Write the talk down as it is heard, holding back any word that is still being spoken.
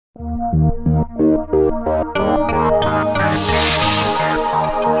Windsor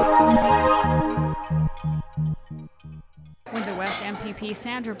West MPP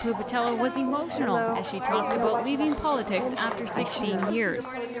Sandra Pupatello was emotional as she talked about leaving politics after 16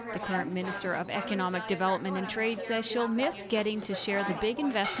 years. The current Minister of Economic Development and Trade says she'll miss getting to share the big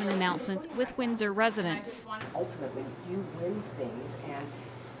investment announcements with Windsor residents. Ultimately, you win things, and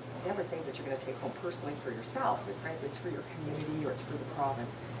it's never things that you're going to take home personally for yourself, but frankly, it's for your community or it's for the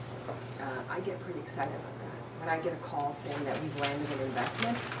province. I get pretty excited about that. When I get a call saying that we've landed an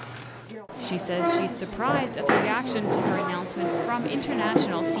investment, she says she's surprised at the reaction to her announcement from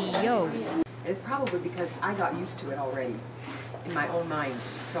international CEOs. It's probably because I got used to it already in my own mind.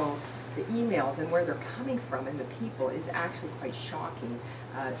 So the emails and where they're coming from and the people is actually quite shocking.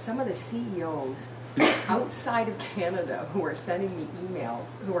 Some of the CEOs outside of Canada who are sending me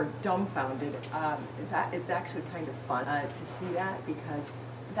emails, who are dumbfounded, it's actually kind of fun to see that, because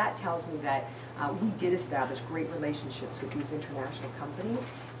that tells me that we did establish great relationships with these international companies.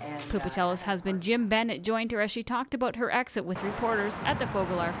 Pupatello's husband Jim Bennett joined her as she talked about her exit with reporters at the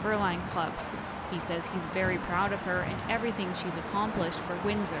Fogalar Furline Club. He says he's very proud of her and everything she's accomplished for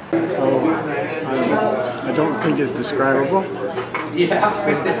Windsor. I don't think it's describable.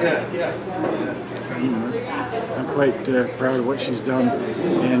 I'm quite proud of what she's done.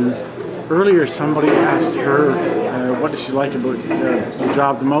 And earlier somebody asked her what does she like about the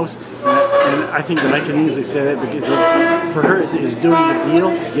job the most. And I think that I can easily say that, because for her it's doing the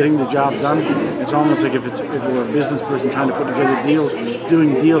deal, getting the job done. It's almost like if we're a business person trying to put together deals,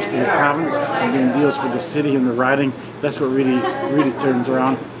 doing deals for the province and doing deals for the city and the riding. That's what really turns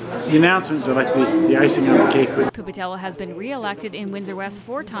around. The announcements are like the icing on the cake. Pupatello has been re-elected in Windsor West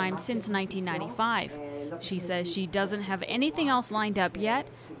 4 times since 1995. She says she doesn't have anything else lined up yet,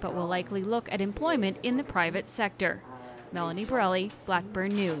 but will likely look at employment in the private sector. Melanie Borelli,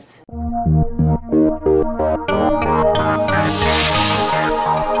 Blackburn News.